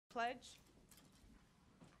pledge.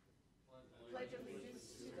 Pledge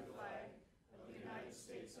allegiance to the flag of the United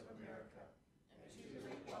States of America and to the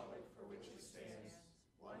republic for which it stands,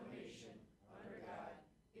 one nation, under God,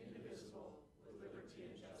 indivisible, with liberty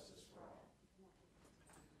and justice for all.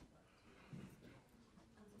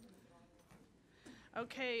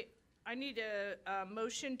 Okay, I need a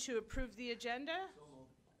motion to approve the agenda.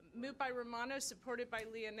 Moved by Romano, supported by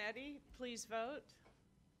Leonetti. Please vote.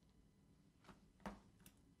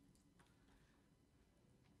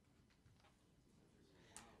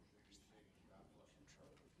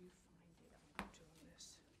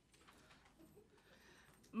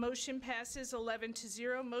 Motion passes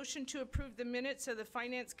 11-0. Motion to approve the minutes of the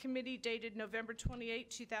Finance Committee dated November 28,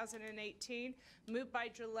 2018. Moved by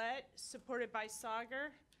Gillette, supported by Sauger.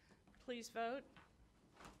 Please vote.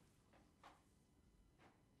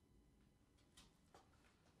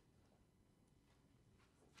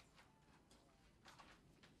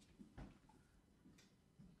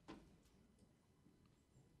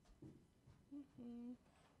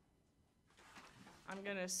 I'm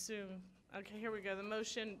going to assume. Okay, here we go. The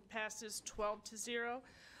motion passes 12-0.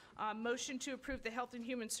 Motion to approve the Health and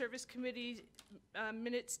Human Service Committee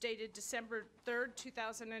minutes dated December 3rd,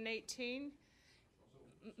 2018.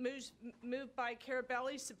 Moved by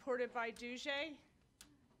Carabelli, supported by Duge.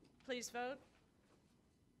 Please vote.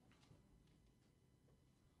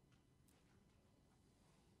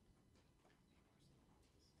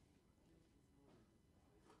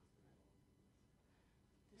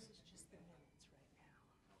 This is just the minutes right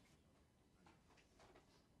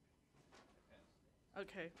now.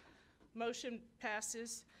 Okay. Motion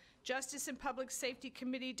passes. Justice and Public Safety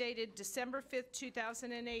Committee dated December 5th,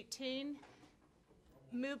 2018.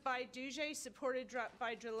 Moved by Duge, supported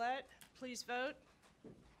by Gillette. Please vote.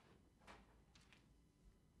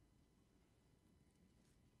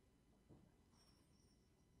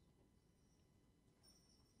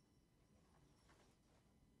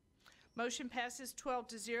 Motion passes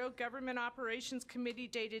 12-0. Government Operations Committee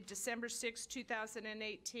dated December 6,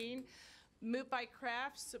 2018. Moved by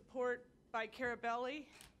Kraft, support by Carabelli.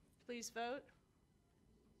 Please vote.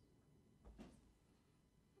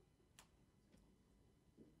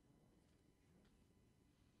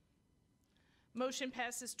 Motion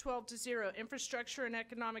passes 12-0. Infrastructure and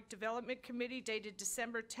Economic Development Committee dated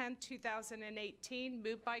December 10, 2018.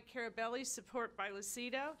 Moved by Carabelli, support by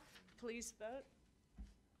Lucido. Please vote.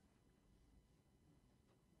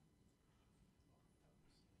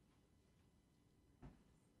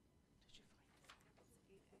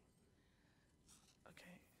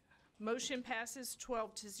 Okay. Motion passes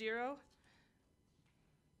 12-0.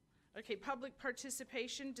 Okay, public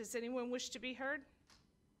participation. Does anyone wish to be heard?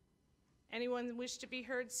 Anyone wish to be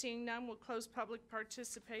heard? Seeing none, we'll close public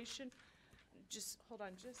participation. Just hold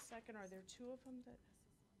on just a second. Are there two of them that?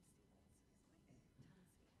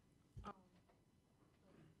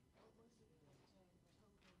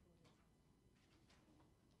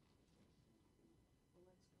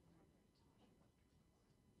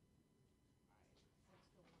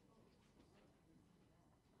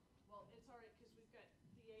 Well, it's all right because we've got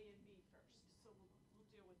the A and B first, so we'll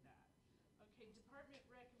deal with that. Okay, department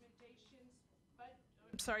recommendations,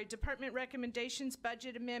 department recommendations,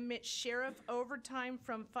 budget amendment, sheriff overtime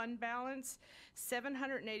from fund balance,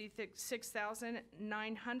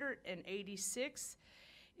 $786,986.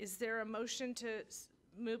 Is there a motion to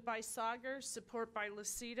move by Sauger, support by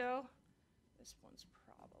Lucido? This one's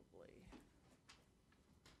probably.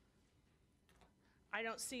 I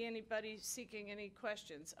don't see anybody seeking any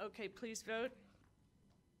questions. Okay, please vote.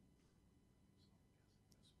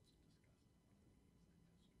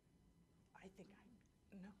 I think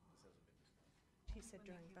no. He said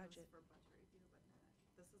during budget. For budget review,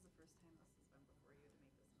 but this is the first time this has been before you to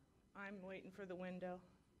make this amendment. I'm waiting for the window.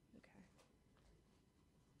 Okay.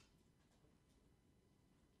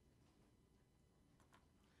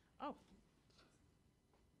 Oh.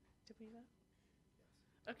 Did we vote?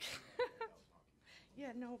 Yes. Okay.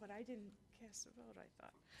 Yeah, no, but I didn't cast a vote, I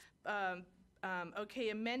thought. Okay,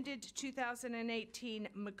 amended 2018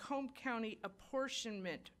 Macomb County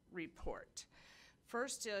apportionment report.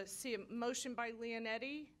 First, see a motion by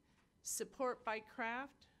Leonetti, support by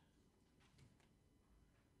Kraft.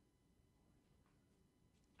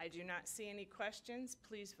 I do not see any questions.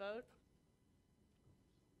 Please vote.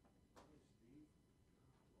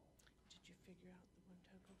 Did you figure out the one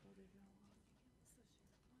Toco voted no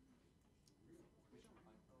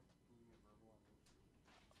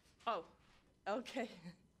on? Oh, okay.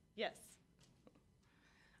 Yes.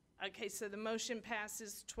 Okay, so the motion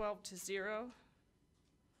passes 12-0.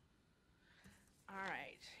 All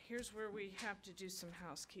right, here's where we have to do some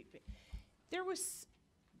housekeeping. There was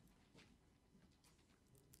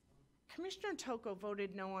Commissioner Toko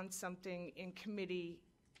voted no on something in committee,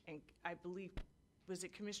 and I believe, was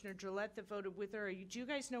it Commissioner Gillette that voted with her? Do you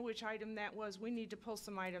guys know which item that was? We need to pull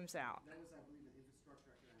some items out. That was, I believe, the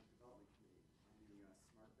Infrastructure Economic Development Committee on the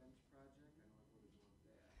Smart Bench project. I know I voted no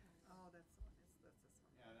on that. Oh, that's the one, that's this one.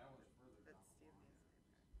 Yeah, that was further down. That's Steve Mason.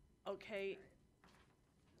 Okay,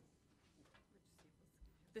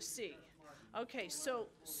 Which Steve was. the C. Okay,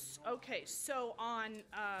 so on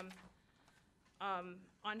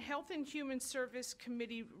Health and Human Service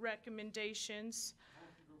Committee recommendations.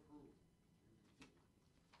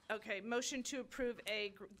 Okay, motion to approve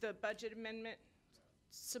the budget amendment.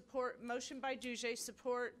 Support, motion by Duje,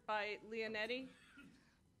 support by Leonetti.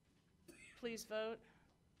 Please vote.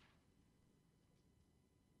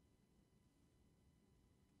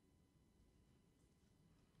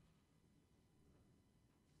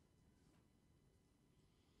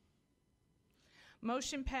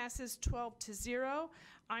 Motion passes 12-0.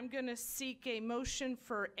 I'm going to seek a motion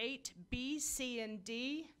for 8B, C, and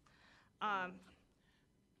D.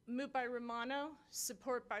 Moved by Romano,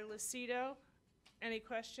 support by Lucido. Any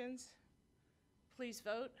questions? Please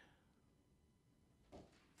vote.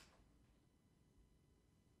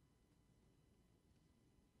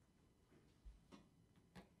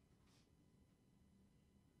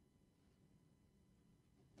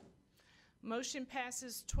 Motion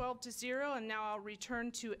passes 12-0, and now I'll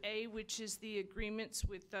return to A, which is the agreements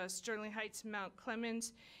with Sterling Heights, Mount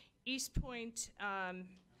Clemens, East Point,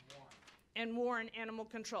 and Warren Animal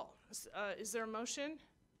Control. Is there a motion?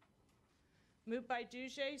 Moved by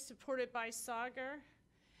Duje, supported by Sagar.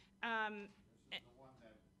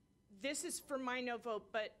 This is for my no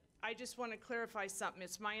vote, but I just want to clarify something.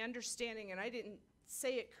 It's my understanding, and I didn't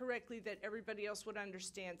say it correctly, that everybody else would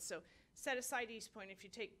understand. So set aside East Point.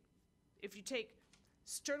 If you take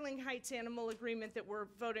Sterling Heights Animal Agreement that we're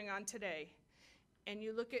voting on today, and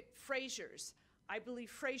you look at Fraser's, I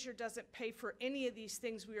believe Fraser doesn't pay for any of these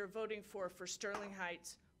things we are voting for Sterling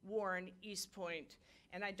Heights, Warren, East Point.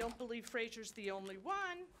 And I don't believe Fraser's the only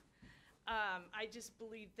one. I just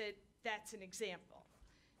believe that that's an example.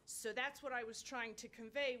 So that's what I was trying to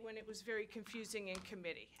convey when it was very confusing in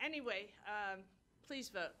committee. Anyway, please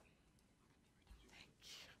vote.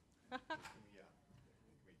 Thank you.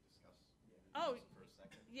 Oh,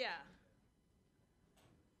 yeah.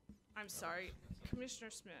 I'm sorry.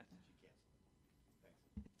 Commissioner Smith.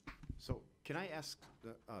 So can I ask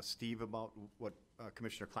Steve about what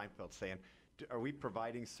Commissioner Kleinfeld's saying? Are we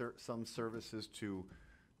providing some services to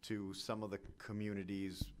some of the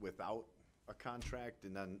communities without a contract,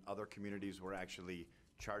 and then other communities we're actually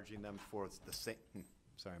charging them for the same?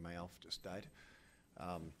 Sorry, my elf just died.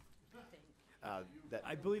 I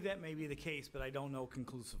believe that may be the case, but I don't know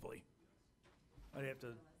conclusively. I'd have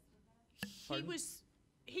to.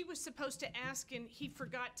 He was supposed to ask, and he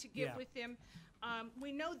forgot to get Yeah. with him.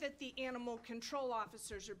 We know that the animal control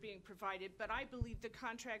officers are being provided, but I believe the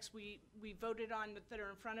contracts we voted on that are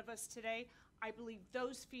in front of us today, I believe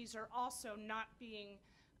those fees are also not being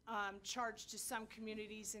charged to some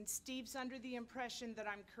communities. And Steve's under the impression that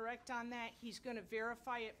I'm correct on that. He's going to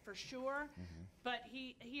verify it for sure, but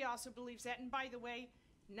he also believes that. And by the way,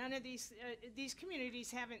 none of these communities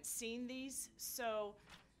haven't seen these, so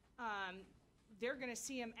they're going to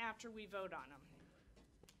see them after we vote on them.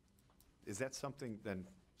 Is that something then,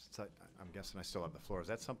 since I'm guessing I still have the floor, is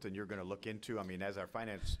that something you're going to look into? I mean, as our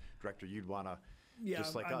finance director, you'd want to,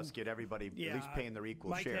 just like us, get everybody at least paying their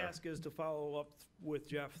equal share. My task is to follow up with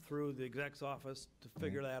Jeff through the exec's office to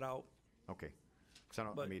figure that out. Okay. Because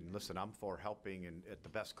I mean, listen, I'm for helping and at the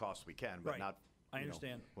best cost we can, but Right. not, I you know,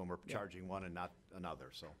 understand. when we're Yeah. charging one and not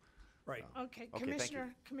another, so. Right. Okay, Okay, thank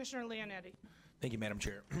you. Commissioner Leonetti. Thank you, Madam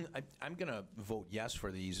Chair. I'm going to vote yes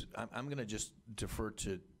for these. I'm going to just defer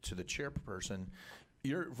to the chairperson.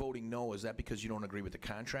 You're voting no. Is that because you don't agree with the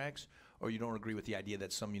contracts, or you don't agree with the idea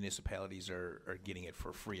that some municipalities are getting it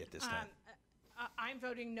for free at this time? I'm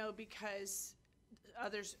voting no because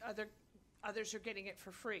others are getting it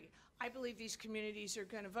for free. I believe these communities are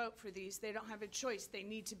going to vote for these. They don't have a choice. They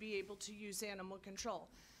need to be able to use animal control.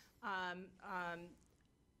 I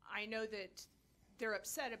know that they're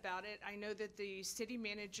upset about it. I know that the city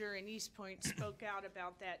manager in East Point spoke out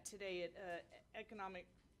about that today at an economic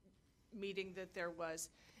meeting that there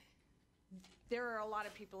was. There are a lot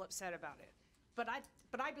of people upset about it. But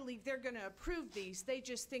I believe they're going to approve these. They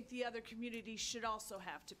just think the other communities should also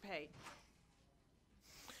have to pay.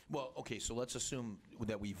 Well, okay, so let's assume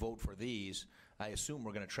that we vote for these. I assume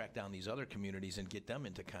we're going to track down these other communities and get them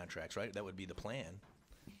into contracts, right? That would be the plan.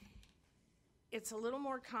 It's a little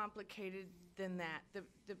more complicated than that.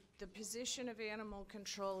 The position of animal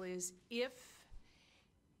control is if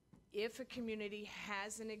if a community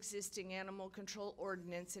has an existing animal control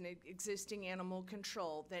ordinance and existing animal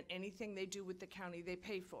control, then anything they do with the county, they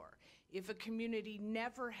pay for. If a community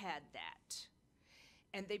never had that,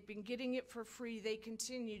 and they've been getting it for free, they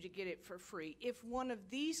continue to get it for free. If one of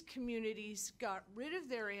these communities got rid of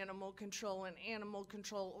their animal control and animal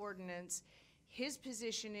control ordinance, his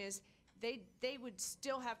position is they would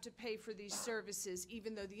still have to pay for these services,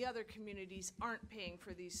 even though the other communities aren't paying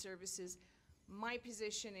for these services. My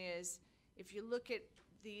position is, if you look at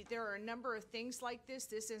there are a number of things like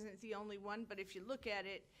this isn't the only one, but if you look at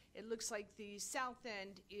it, it looks like the South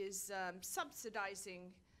End is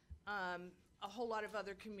subsidizing a whole lot of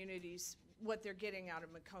other communities, what they're getting out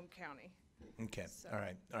of Macomb County. Okay, So- all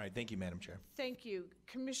right, thank you, Madam Chair. Thank you.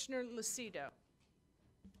 Commissioner Lucido.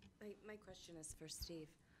 My question is for Steve.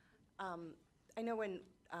 I know when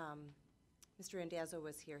Mr. Randazzo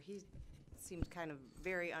was here, he seemed kind of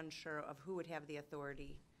very unsure of who would have the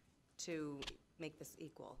authority to make this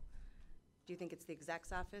equal. Do you think it's the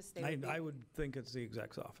exec's office? They would be- I would think it's the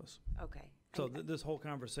exec's office. Okay. So this whole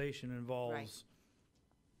conversation involves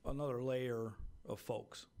another layer of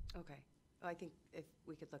folks. Okay. Well, I think if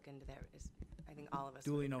we could look into that, I think all of us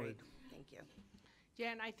Duly would agree. noted. Thank you.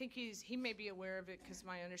 Yeah, and I think he may be aware of it, because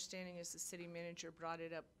my understanding is the city manager brought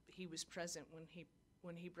it up. He was present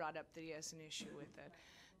when he brought up that he has an issue with it.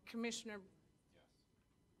 Commissioner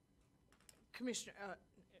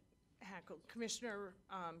Hackle, Commissioner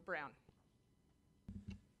Brown.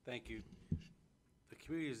 Thank you. The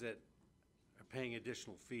communities that are paying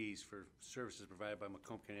additional fees for services provided by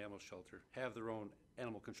Macomb County Animal Shelter have their own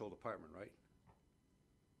animal control department, right?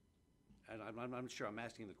 And I'm sure I'm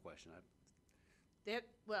asking the question.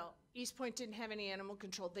 Well, East Point didn't have any animal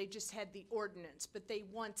control. They just had the ordinance, but they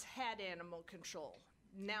once had animal control.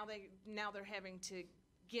 Now they're having to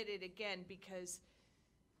get it again because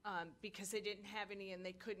they didn't have any and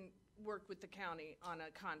they couldn't work with the county on a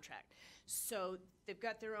contract. So they've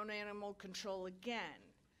got their own animal control again.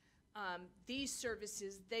 These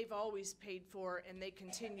services they've always paid for and they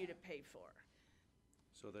continue to pay for.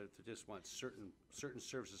 So they just want certain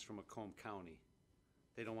services from Macomb County.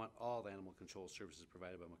 They don't want all the animal control services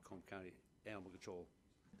provided by Macomb County Animal Control.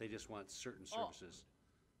 They just want certain services.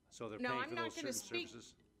 So they're No, paying I'm for not those gonna certain speak-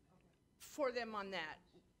 services? For them on that.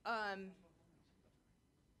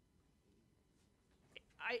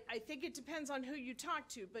 I think it depends on who you talk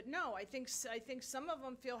to, but no, I think some of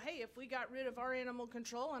them feel, hey, if we got rid of our animal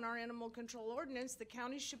control and our animal control ordinance, the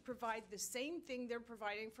county should provide the same thing they're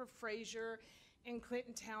providing for Fraser and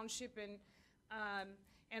Clinton Township,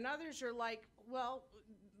 and others are like, well,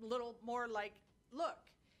 a little more like, look,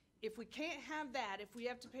 if we can't have that, if we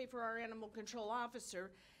have to pay for our animal control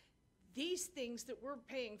officer, these things that we're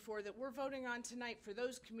paying for, that we're voting on tonight for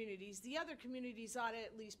those communities, the other communities ought to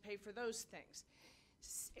at least pay for those things.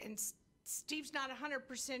 And Steve's not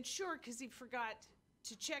 100% sure because he forgot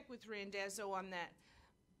to check with Randazzo on that.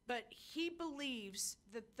 But he believes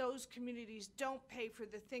that those communities don't pay for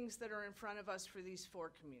the things that are in front of us for these 4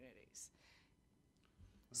 communities.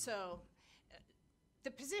 So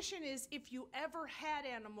the position is, if you ever had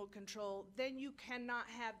animal control, then you cannot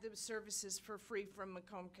have the services for free from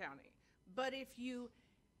Macomb County. But if you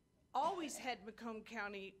always had Macomb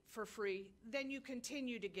County for free, then you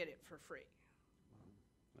continue to get it for free.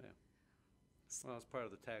 Yeah. Well, it's part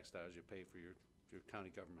of the tax dollars you pay for your county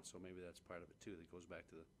government, so maybe that's part of it too. That goes back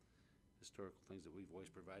to the historical things that we've always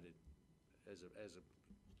provided as a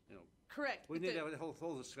you know. Correct. We but need the- the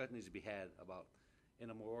whole discussion needs to be had about in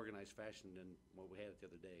a more organized fashion than what we had it the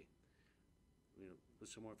other day. You know, with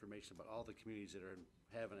some more information about all the communities that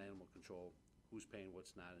have an animal control, who's paying,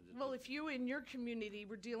 what's not. And Well, if you in your community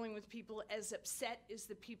were dealing with people as upset as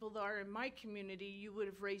the people that are in my community, you would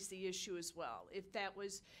have raised the issue as well. If that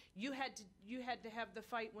was, you had to have the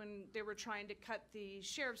fight when they were trying to cut the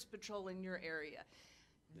sheriff's patrol in your area.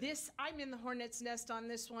 I'm in the hornet's nest on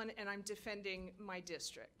this one, and I'm defending my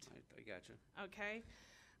district, I gotcha. okay?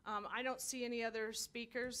 I don't see any other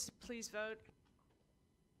speakers. Please vote.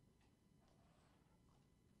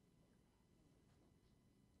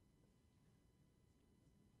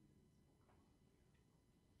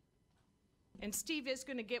 And Steve is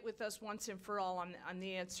going to get with us once and for all on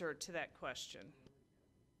the answer to that question.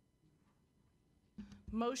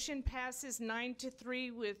 Motion passes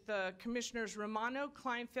 9-3 with Commissioners Romano,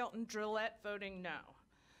 Kleinfeld, and Drillette voting no.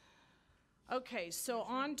 Okay, so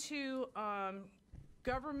on to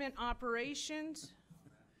government operations.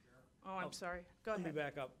 Oh, I'm sorry. Go Let me ahead.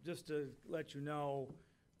 back up, just to let you know,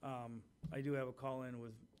 I do have a call-in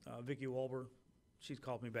with Vicki Wolber. She's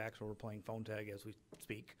called me back, so we're playing phone tag as we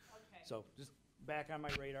speak. Okay. So just back on my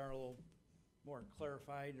radar a little more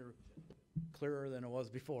clarified or clearer than it was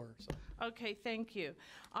before, so. Okay, thank you.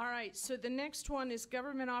 All right, so the next one is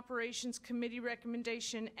Government Operations Committee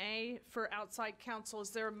Recommendation A for outside counsel.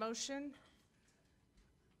 Is there a motion?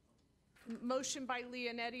 Motion by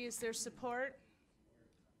Leonetti, is there support?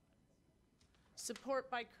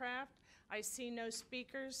 Support by Kraft. I see no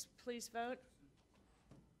speakers. Please vote.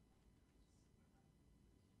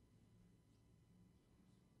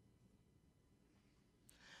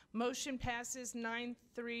 Motion passes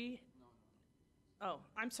 9-3. Oh,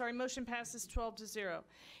 I'm sorry, motion passes 12-0.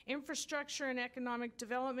 Infrastructure and Economic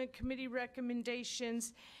Development Committee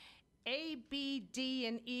recommendations, A, B, D,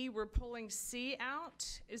 and E, we're pulling C out.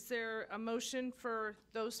 Is there a motion for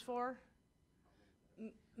those four?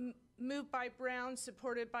 Moved by Brown,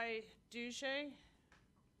 supported by Duge.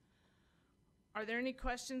 Are there any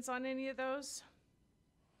questions on any of those?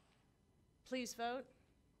 Please vote.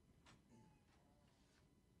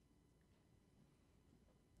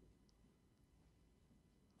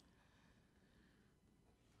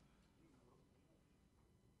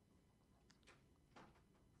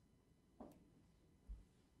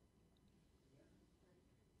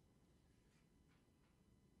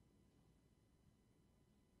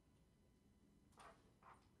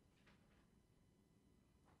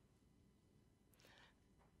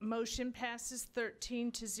 Motion passes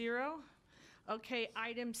 13-0. Okay,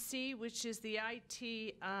 item C, which is the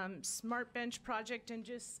IT Smart Bench project, and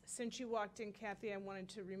just since you walked in, Kathy, I wanted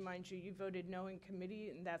to remind you, you voted no in committee,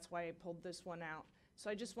 and that's why I pulled this one out. So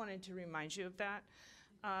I just wanted to remind you of that.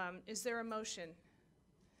 Is there a motion?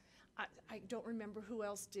 I don't remember who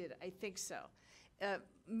else did. I think so.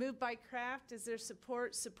 Moved by Kraft. Is there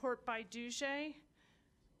support? Support by Duge.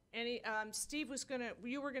 Any? Steve was gonna.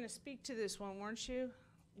 You were gonna speak to this one, weren't you?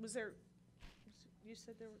 Was there? You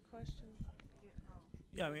said there were questions.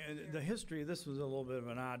 Yeah, I mean, the history, this was a little bit of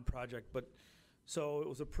an odd project, but, so it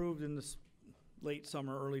was approved in this late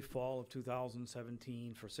summer, early fall of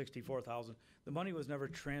 2017 for $64,000. The money was never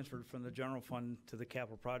transferred from the general fund to the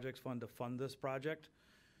capital projects fund to fund this project.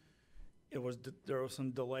 It was, there were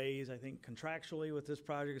some delays, I think, contractually with this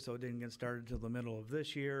project, so it didn't get started till the middle of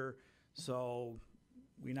this year. So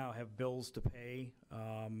we now have bills to pay.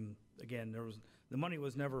 Again, the money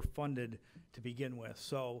was never funded to begin with.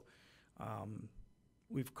 So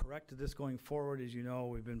we've corrected this going forward. As you know,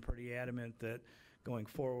 we've been pretty adamant that going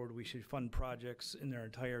forward, we should fund projects in their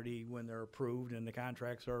entirety when they're approved and the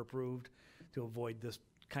contracts are approved to avoid this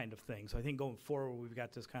kind of thing. So I think going forward, we've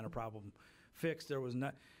got this kind of problem fixed. There was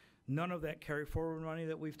none of that carry forward money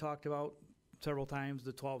that we've talked about several times,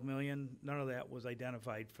 the 12 million, none of that was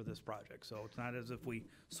identified for this project. So it's not as if we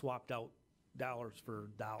swapped out dollars for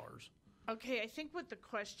dollars. Okay, I think what the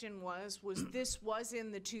question was this was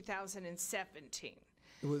in the 2017.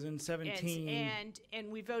 It was in 17.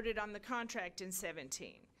 And we voted on the contract in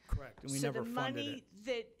 17. Correct, and we never funded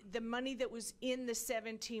it. The money that was in the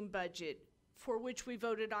 17 budget for which we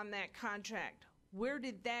voted on that contract, where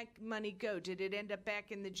did that money go? Did it end up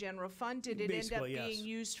back in the general fund? Did it end up Basically, yes. being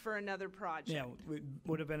used for another project? Yeah, it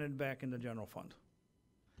would have been back in the general fund.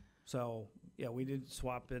 So, yeah, we did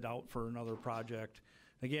swap it out for another project.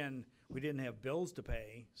 Again, we didn't have bills to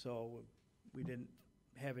pay, so we didn't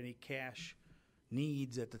have any cash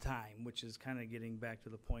needs at the time, which is kind of getting back to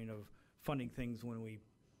the point of funding things when we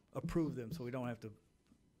approve them, so we don't have to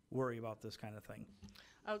worry about this kind of thing.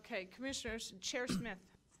 Okay, Commissioners, Chair Smith.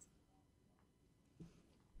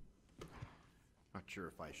 Not sure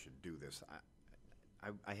if I should do this.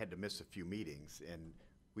 I had to miss a few meetings, and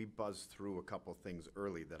we buzzed through a couple things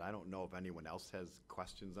early that I don't know if anyone else has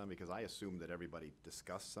questions on, because I assume that everybody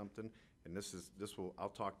discussed something, and I'll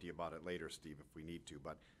talk to you about it later, Steve, if we need to,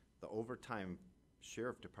 but the overtime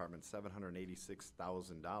sheriff department,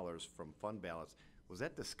 $786,000 from fund balance, was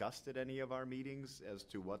that discussed at any of our meetings as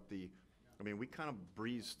to what I mean, we kind of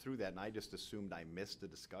breezed through that, and I just assumed I missed a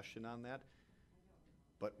discussion on that.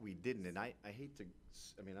 But we didn't, and I hate to,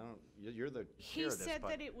 I mean, you're the chair of this, He said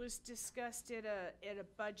but that it was discussed at a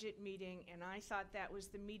budget meeting, and I thought that was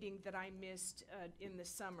the meeting that I missed in the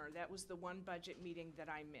summer. That was the one budget meeting that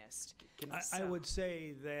I missed. I would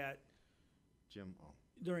say that Jim,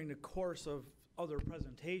 during the course of other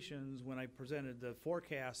presentations, when I presented the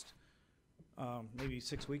forecast maybe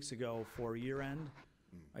 6 weeks ago for year end,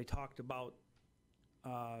 I talked about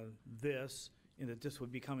this, and that this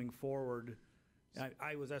would be coming forward.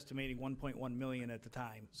 I was estimating 1.1 million at the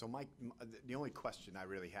time. So the only question I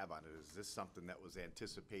really have on it is this something that was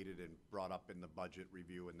anticipated and brought up in the budget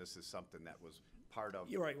review, and this is something that was part of?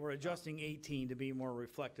 You're right, we're adjusting 18 to be more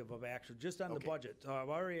reflective of actual, just on the budget. I've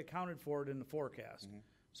already accounted for it in the forecast.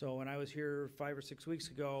 So when I was here 5 or 6 weeks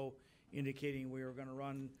ago indicating we were gonna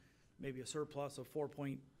run maybe a surplus of 4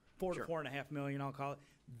 to Sure. 4.5 million, I'll call it.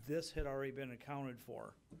 This had already been accounted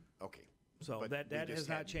for. Okay. So But that we has just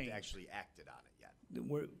not hadn't changed. actually acted on it yet.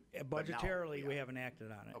 We're, But now budgetarily, we we are. haven't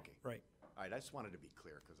acted on it. Okay. Right. All right, I just wanted to be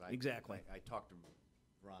clear, because Exactly. I talked to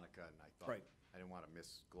Veronica, and I thought, Right. I didn't want to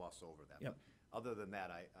gloss over that. Yep. But other than that,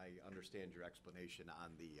 I understand your explanation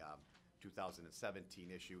on the 2017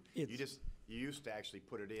 issue. It's- You used to actually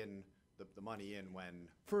put it in, the money in when,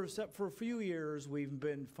 For a few years, we've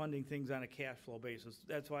been funding things on a cash flow basis.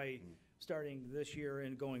 That's why, starting this year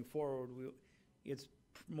and going forward, it's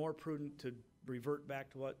more prudent to revert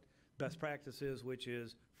back to what best practice is, which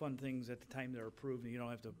is fund things at the time they're approved, and you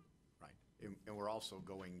don't have to. right. And we're also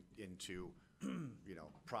going into,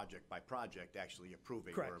 project by project, actually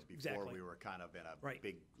approving. Correct, Where before, exactly. we were kind of in a Right.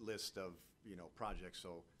 big list of, projects,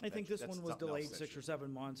 so. I think this that's one was something else delayed that 6 or should-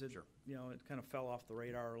 7 months. It, Sure. it kind of fell off the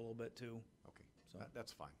radar a little bit too. Okay, So,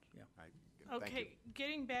 that's fine. yeah. Thank you. Okay,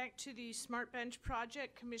 getting back to the Smart Bench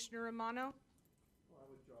project, Commissioner Romano? Well, I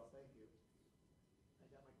withdraw, thank you. I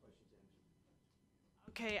got my questions answered.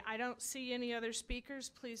 Okay, I don't see any other speakers.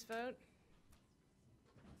 Please vote.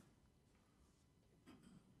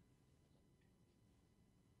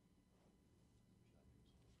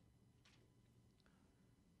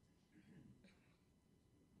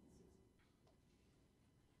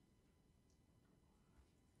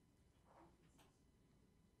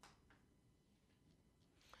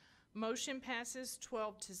 Motion passes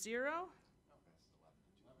 12-0.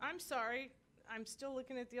 I'm sorry, I'm still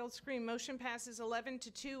looking at the old screen. Motion passes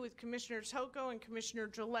 11-2 with Commissioners Hoko and Commissioner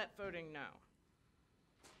Gillette voting no.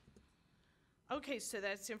 Okay, so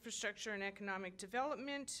that's infrastructure and economic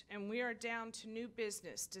development, and we are down to new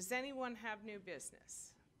business. Does anyone have new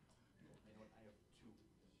business?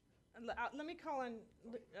 Let me call on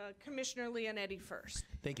Commissioner Leonetti first.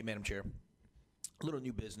 Thank you, Madam Chair. Little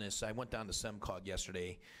new business. I went down to SEMCOG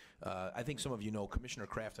yesterday. I think some of you know Commissioner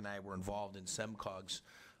Kraft and I were involved in SEMCOG's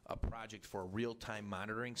project for a real-time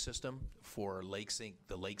monitoring system for the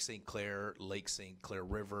Lake St. Clair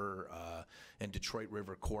River, and Detroit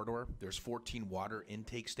River corridor. There's 14 water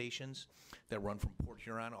intake stations that run from Port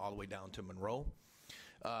Huron all the way down to Monroe.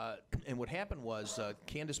 And what happened was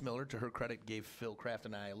Candace Miller, to her credit, gave Phil Kraft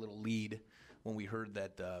and I a little lead when we heard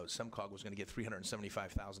that SEMCOG was going to get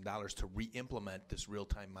 $375,000 to re-implement this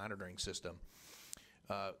real-time monitoring system.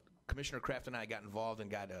 Commissioner Kraft and I got involved and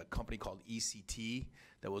got a company called ECT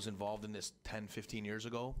that was involved in this 10, 15 years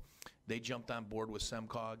ago. They jumped on board with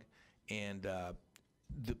SEMCOG, and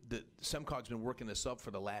the SEMCOG's been working this up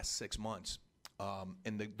for the last 6 months.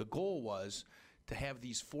 And the goal was to have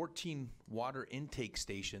these 14 water intake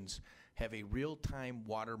stations have a real-time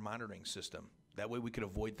water monitoring system. That way we could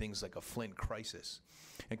avoid things like a Flint crisis.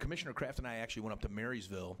 And Commissioner Kraft and I actually went up to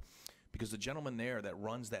Marysville because the gentleman there that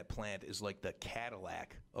runs that plant is like the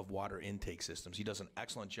Cadillac of water intake systems. He does an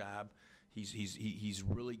excellent job. He's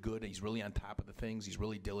really good, and he's really on top of the things. He's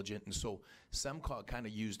really diligent. And so SEMCOG kind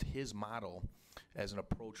of used his model as an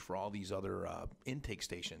approach for all these other intake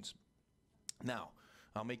stations. Now,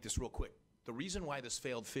 I'll make this real quick. The reason why this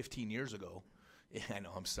failed 15 years ago, I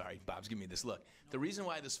know, I'm sorry, Bob's giving me this look. The reason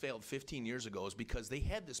why this failed 15 years ago is because they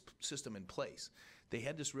had this system in place. They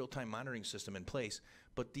had this real-time monitoring system in place,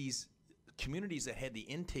 but these communities that had the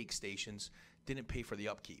intake stations didn't pay for the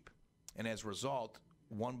upkeep. And as a result,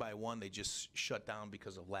 one by one, they just shut down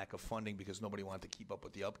because of lack of funding, because nobody wanted to keep up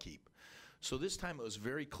with the upkeep. So this time it was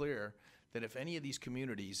very clear that if any of these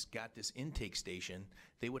communities got this intake station,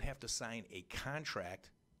 they would have to sign a contract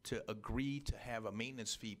to agree to have a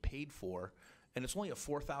maintenance fee paid for, and it's only a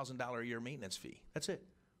 $4,000 a year maintenance fee. That's it,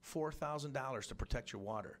 $4,000 to protect your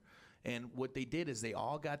water. And what they did is they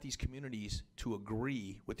all got these communities to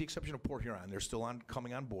agree, with the exception of Port Huron. They're still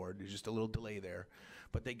coming on board. There's just a little delay there.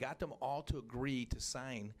 But they got them all to agree to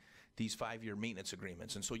sign these 5-year maintenance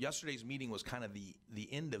agreements. And so yesterday's meeting was kind of the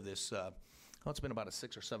end of this. It's been about a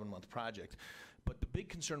 6 or 7 month project. But the big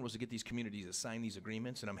concern was to get these communities to sign these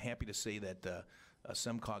agreements, and I'm happy to say that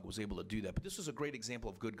SEMCOG was able to do that. But this was a great example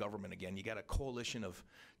of good government again. You got a coalition of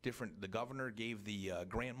different, the governor gave the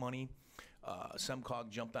grant money, SEMCOG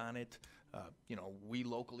jumped on it. We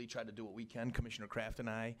locally tried to do what we can, Commissioner Kraft and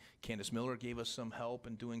I. Candace Miller gave us some help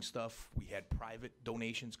in doing stuff. We had private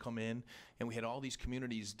donations come in, and we had all these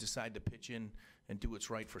communities decide to pitch in and do what's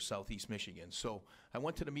right for Southeast Michigan. So I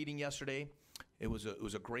went to the meeting yesterday. It was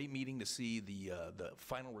a great meeting to see the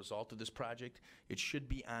final result of this project. It should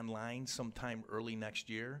be online sometime early next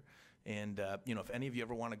year. And if any of you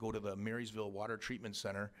ever want to go to the Marysville Water Treatment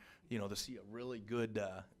Center, to see a really good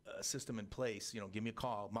system in place, give me a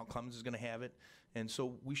call. Mount Clemens is going to have it. And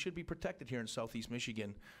so we should be protected here in Southeast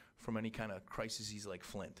Michigan from any kind of crises like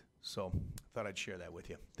Flint. So thought I'd share that with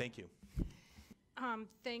you. Thank you.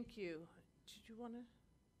 Thank you. Did you want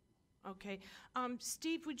to? Okay.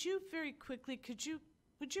 Steve, would you very quickly,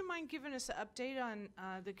 would you mind giving us an update on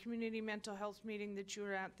the community mental health meeting that you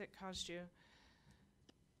were at that caused you?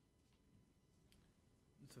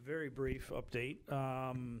 It's a very brief update.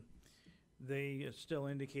 They are still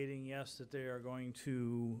indicating, yes, that they are going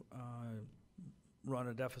to run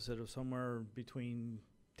a deficit of somewhere between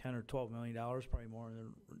 $10 or $12 million, probably more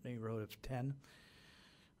in the neighborhood of 10.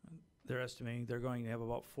 They're estimating they're going to have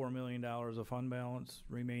about $4 million of fund balance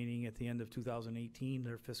remaining at the end of 2018.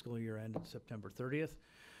 Their fiscal year ended September 30th.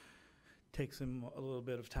 Takes them a little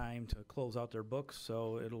bit of time to close out their books,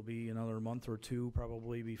 so it'll be another month or two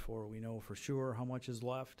probably before we know for sure how much is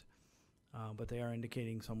left. But they are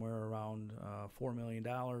indicating somewhere around $4 million.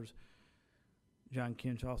 John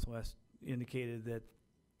Kinch also indicated that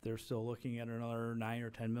they're still looking at another $9 or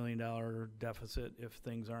 $10 million deficit if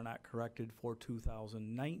things are not corrected for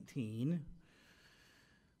 2019.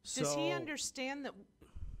 Does he understand that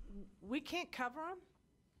we can't cover them?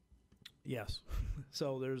 Yes.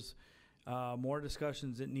 So there's more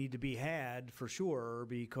discussions that need to be had for sure,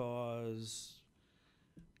 because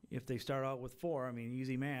if they start out with 4, I mean,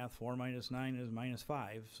 easy math, 4 minus 9 is minus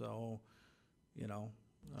 5. So, you know,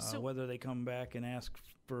 whether they come back and ask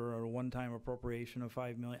for a one-time appropriation of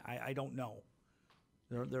 $5 million, I don't know.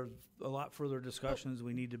 There's a lot further discussions.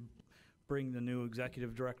 We need to bring the new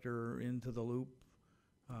executive director into the loop.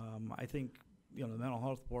 I think, you know, the mental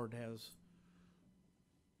health board has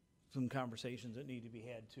some conversations that need to be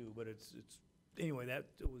had too, but it's anyway, that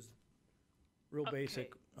it was real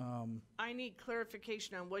basic. I need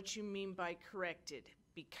clarification on what you mean by corrected,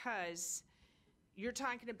 because you're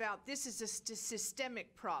talking about this is a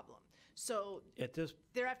systemic problem. So At this,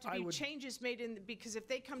 there have to I be would- changes made because if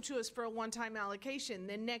they come to us for a one-time allocation,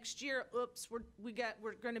 then next year, oops, we're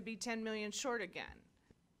going to be 10 million short again.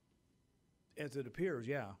 as it appears,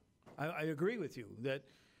 yeah. I agree with you that,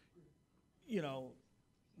 you know,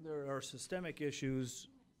 there are systemic issues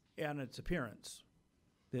in its appearance,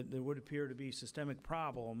 that there would appear to be systemic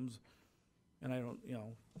problems. And I don't, you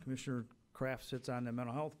know, Commissioner Kraft sits on the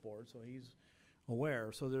mental health board, so he's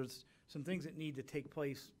aware. So there's some things that need to take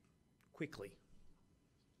place quickly,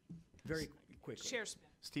 very quickly. Chair Smith.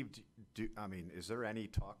 Steve, I mean, is there any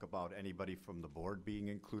talk about anybody from the board being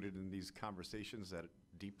included in these conversations that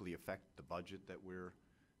deeply affect the budget that we're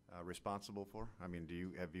responsible for? I mean,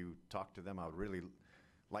 have you talked to them? I would really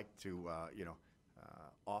like to,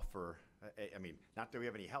 offer, I mean, not that we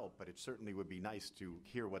have any help, but it certainly would be nice to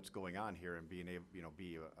hear what's going on here and being able,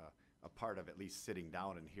 be a part of at least sitting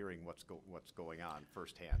down and hearing what's going on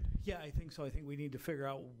firsthand. Yeah, I think so. I think we need to figure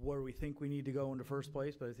out where we think we need to go in the first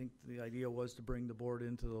place, but I think the idea was to bring the board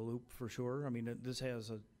into the loop for sure. I mean, this has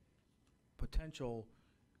a potential,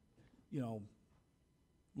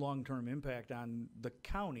 long-term impact on the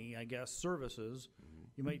county, I guess, services. Mm-hmm.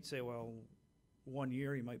 You might say, well, 1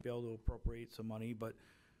 year you might be able to appropriate some money, but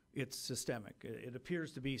it's systemic. It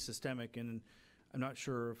appears to be systemic, and I'm not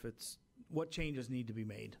sure if what changes need to be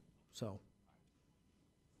made. So,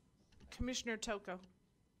 Commissioner Toko.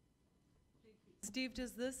 Steve,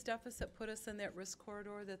 does this deficit put us in that risk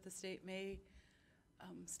corridor that the state may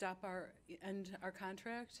end our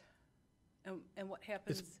contract? And what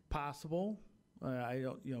happens? it's possible. I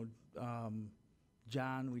don't,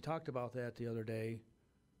 John, we talked about that the other day,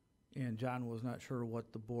 and John was not sure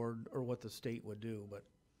what the board or what the state would do, but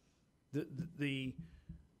the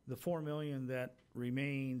 $4 million that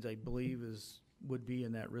remains, I believe, would be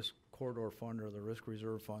in that risk corridor fund or the risk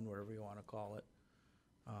reserve fund, whatever you want to call it.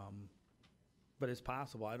 But it's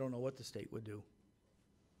possible. I don't know what the state would do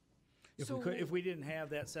if we didn't have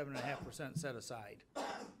that 7.5% set aside.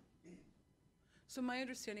 So my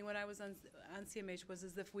understanding when I was on CMH was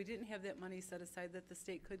if we didn't have that money set aside, that the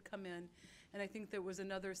state could come in, and I think there was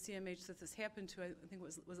another CMH that this happened to. I think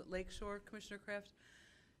was it Lakeshore, Commissioner Kraft?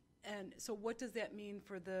 And so what does that mean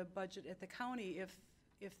for the budget at the county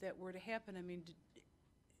if that were to happen? I mean,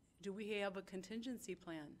 do we have a contingency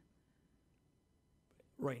plan?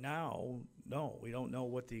 Right now, no. We don't know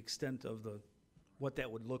what the extent of what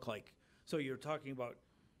that would look like. So you're talking about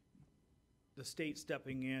the state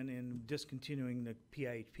stepping in and discontinuing the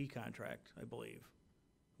PIHP contract, I believe,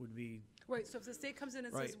 would be. Right, so if the state comes in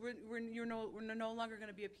and says, Right. we're no longer going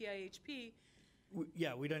to be a PIHP.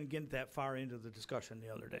 We didn't get that far into the discussion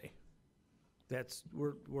the other day.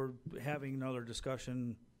 We're having another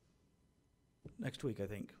discussion next week, I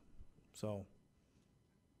think. So.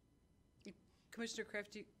 Commissioner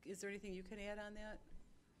Kraft, is there anything you can add on that?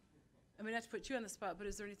 I mean, not to put you on the spot, but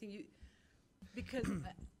is there anything because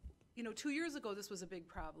 2 years ago this was a big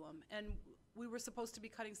problem, and we were supposed to be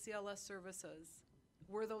cutting CLS services.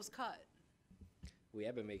 Were those cut? We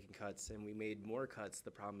have been making cuts, and we made more cuts.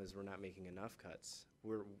 The problem is we're not making enough cuts.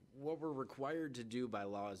 What we're required to do by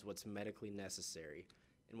law is what's medically necessary.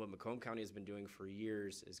 And what Macomb County has been doing for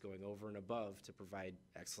years is going over and above to provide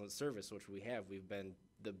excellent service, which we have. We've been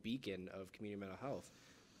the beacon of community mental health.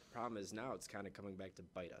 The problem is now it's kind of coming back to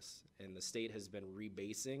bite us. And the state has been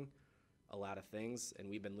rebasing a lot of things, and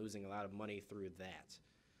we've been losing a lot of money through that.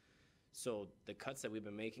 So the cuts that we've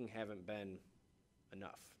been making haven't been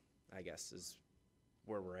enough, I guess, is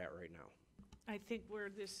where we're at right now. I think where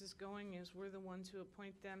this is going is we're the ones who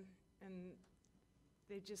appoint them, and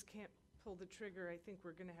they just can't pull the trigger. I think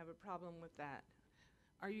we're gonna have a problem with that.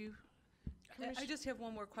 Are you, I just have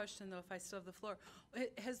one more question, though, if I still have the floor.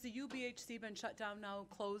 Has the UBHC been shut down now,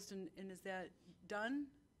 closed, and is that done?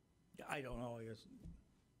 I don't know, I guess.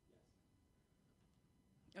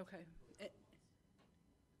 Okay.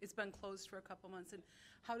 It's been closed for a couple months, and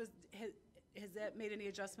how has that made any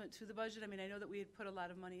adjustment to the budget? I mean, I know that we had put a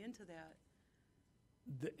lot of money into that.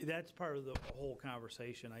 That's part of the whole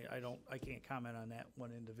conversation. I can't comment on that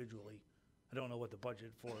one individually. I don't know what the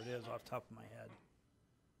budget for it is off the top of my head.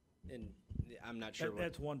 And I'm not sure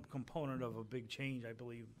That's one component of a big change, I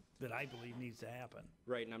believe needs to happen.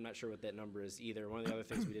 Right, and I'm not sure what that number is either. One of the other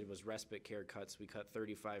things we did was respite care cuts. We cut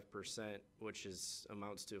 35%, which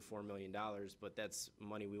amounts to $4 million, but that's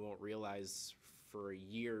money we won't realize for a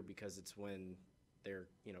year because it's when their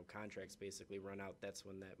contracts basically run out. That's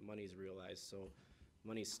when that money's realized. So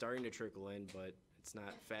money's starting to trickle in, but it's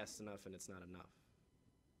not fast enough and it's not enough.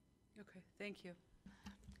 Okay, thank you.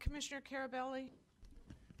 Commissioner Carabelli?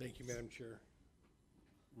 Thank you, Madam Chair.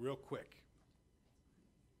 Real quick,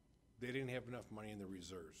 they didn't have enough money in the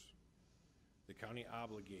reserves. The county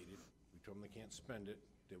obligated, we told them they can't spend it,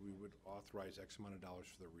 that we would authorize X amount of dollars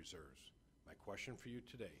for the reserves. My question for you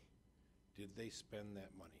today, did they spend that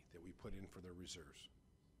money that we put in for their reserves?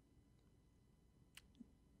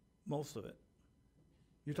 Most of it.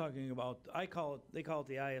 You're talking about, they call it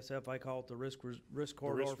the ISF, I call it the risk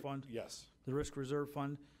corridor fund. Yes. The risk reserve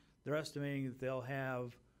fund. They're estimating that they'll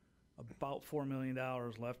have about $4 million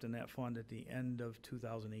left in that fund at the end of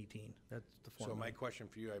 2018. That's the $4 So my million. question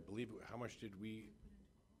for you, I believe, how much did we,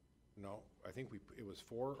 no, I think it was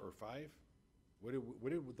 4 or 5? What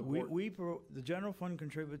did the board? The general fund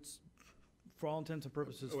contributes, for all intents and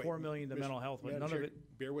purposes, Wait, $4 million to Mr. mental health, but Madam none of Chair,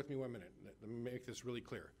 it. Bear with me 1 minute. Let me make this really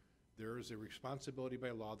clear. There is a responsibility by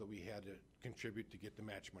law that we had to contribute to get the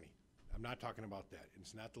match money. I'm not talking about that.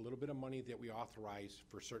 It's not the little bit of money that we authorize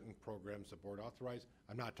for certain programs the board authorized.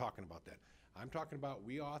 I'm not talking about that. I'm talking about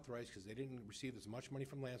we authorized because they didn't receive as much money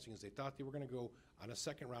from Lansing as they thought they were going to go on a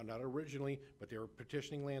second round, not originally, but they were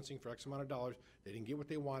petitioning Lansing for X amount of dollars. They didn't get what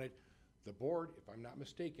they wanted. The board, if I'm not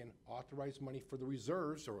mistaken, authorized money for the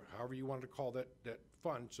reserves, or however you wanted to call that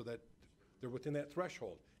fund, so that they're within that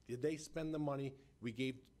threshold. Did they spend the money we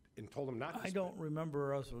gave and told them not to spend? I don't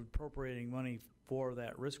remember us appropriating money for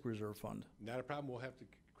that risk reserve fund. Not a problem. We'll have to,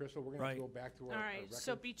 Crystal, we're going to have to go back to our All right,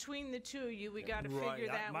 so record. between the two of you, we gotta Right.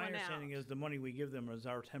 figure that My one out. understanding is the money we give them is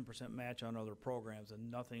our 10% match on other programs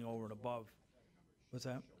and nothing over and above. What's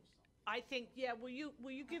that? I think, yeah, will you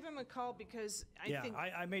give him a call, because I Yeah, think,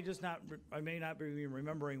 I may just not, I may not be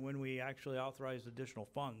remembering when we actually authorized additional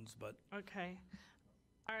funds, but okay.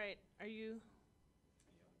 All right, are you?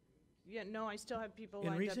 Yeah, no, I still have people in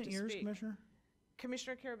lined up to recent years, speak. Commissioner?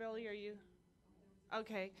 Commissioner Carabelli, are you?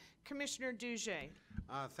 Okay. Commissioner Dujay?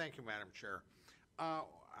 Thank you, Madam Chair.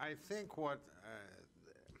 I think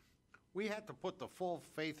we had to put the full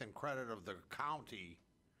faith and credit of the county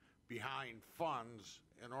behind funds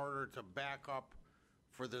in order to back up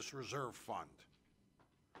for this reserve fund.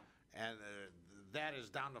 And that is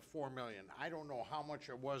down to $4 million. I don't know how much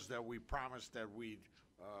it was that we promised that we'd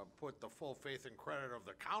put the full faith and credit of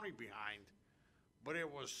the county behind, but it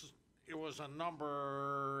was a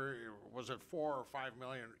number, was it 4 or 5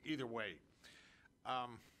 million, either way.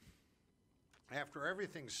 After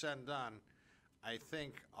everything's said and done, I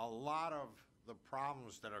think a lot of the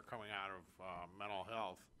problems that are coming out of mental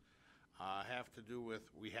health have to do with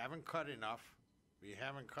we haven't cut enough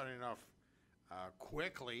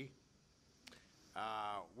quickly.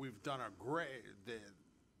 We've done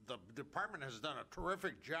the department has done a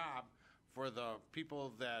terrific job for the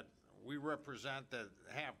people that we represent that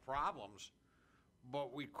have problems,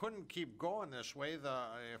 but we couldn't keep going this way.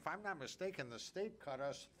 If I'm not mistaken, the state cut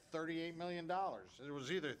us $38 million. It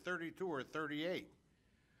was either 32 or 38.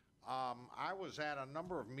 I was at a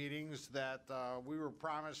number of meetings that we were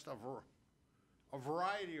promised a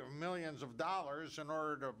variety of millions of dollars in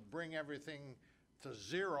order to bring everything to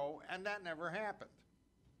zero, and that never happened.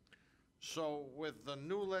 So with the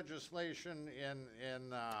new legislation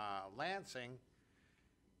in Lansing,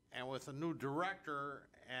 and with a new director,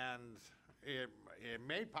 and it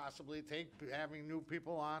may possibly take having new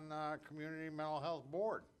people on Community Mental Health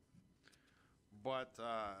Board. But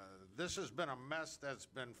this has been a mess that's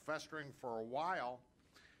been festering for a while,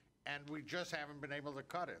 and we just haven't been able to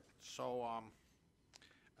cut it. So,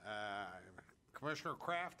 Commissioner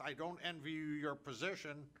Kraft, I don't envy you your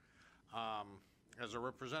position as a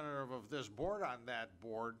representative of this board on that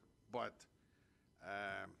board, but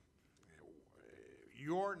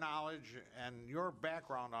your knowledge and your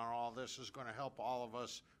background on all this is going to help all of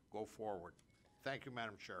us go forward. Thank you,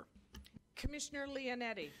 Madam Chair. Commissioner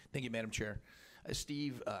Leonetti. Thank you, Madam Chair.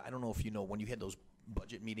 Steve, I don't know if you know, when you had those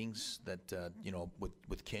budget meetings that,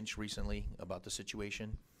 with Kinch recently about the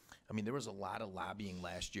situation, I mean, there was a lot of lobbying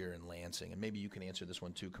last year in Lansing, and maybe you can answer this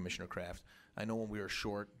one too, Commissioner Kraft. I know when we were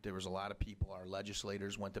short, there was a lot of people, our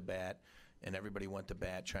legislators went to bat, and everybody went to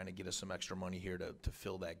bat trying to get us some extra money here to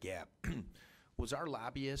fill that gap. Was our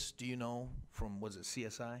lobbyist, do you know, from, was it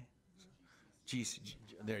CSI?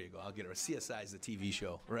 There you go, I'll get it. CSI is the TV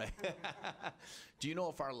show, right? Do you know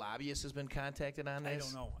if our lobbyist has been contacted on this? I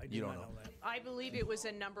don't know. I do You not don't know that. I believe it was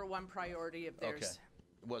a #1 priority of theirs. Okay.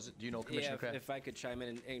 Was it, do you know, Commissioner Yeah, Kraft? if I could chime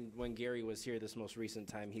in, and when Gary was here this most recent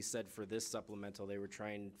time, he said for this supplemental, they were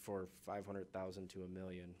trying for 500,000 to $1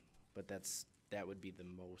 million, but that would be the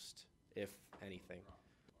most, if anything.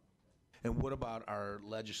 And what about our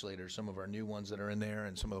legislators, some of our new ones that are in there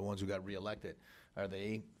and some of the ones who got reelected? Are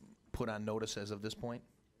they put on notice as of this point?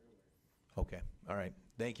 Okay, all right,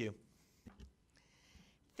 thank you.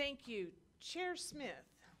 Thank you. Chair Smith.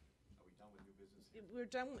 Are we done with new business? We're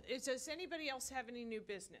done. Does anybody else have any new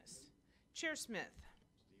business? Chair Smith.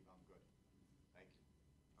 Steve, I'm good. Thank you.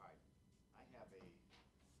 All right. I have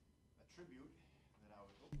a tribute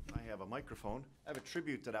that I have a microphone. I have a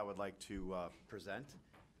tribute that I would like to present.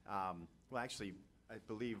 Well, actually, I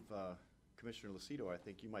believe Commissioner Lucido, I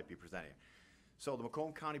think you might be presenting it. So the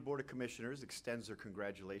Macomb County Board of Commissioners extends their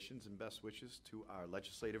congratulations and best wishes to our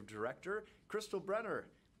Legislative Director, Crystal Brenner,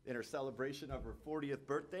 in her celebration of her 40th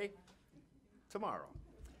birthday tomorrow.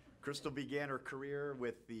 Crystal began her career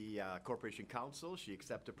with the Corporation Council. She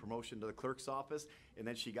accepted promotion to the clerk's office, and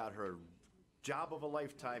then she got her job of a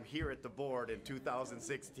lifetime here at the board in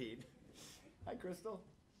 2016. Hi, Crystal.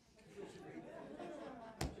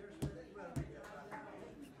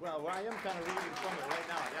 Well, I am kind of reading from it right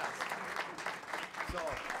now, yes. So,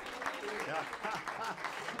 yeah.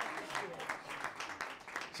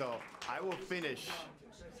 So I will finish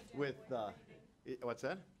with, what's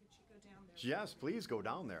that? Yes, please go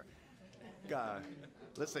down there.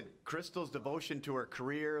 Listen, Crystal's devotion to her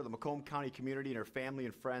career, the Macomb County community, and her family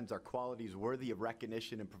and friends are qualities worthy of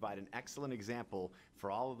recognition and provide an excellent example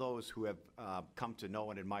for all of those who have come to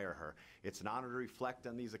know and admire her. It's an honor to reflect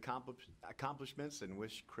on these accomplishments and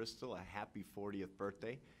wish Crystal a happy 40th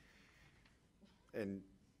birthday. And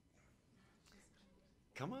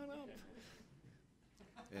come on up.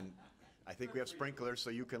 And I think we have sprinklers, so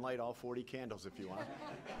you can light all 40 candles if you want.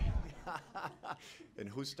 And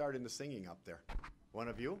who's starting the singing up there? One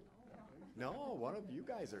of you? No, one of you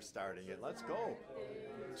guys are starting it. Let's go.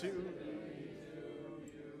 To you.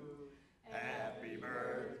 Happy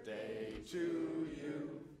birthday to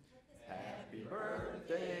you. Happy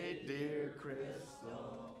birthday, dear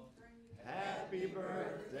Crystal. Happy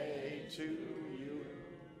birthday to you.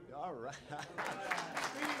 All right. So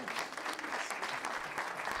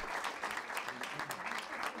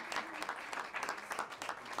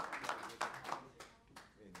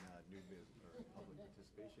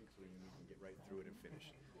we can get right through it and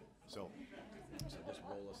finish. So just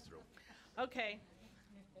roll us through. Okay.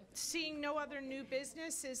 Seeing no other new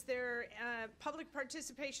business, is there public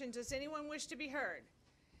participation? Does anyone wish to be heard?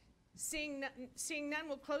 Seeing none,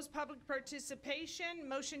 we'll close public participation.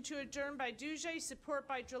 Motion to adjourn by Duge, support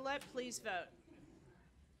by Gillette. Please vote.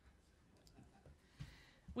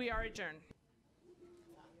 We are adjourned.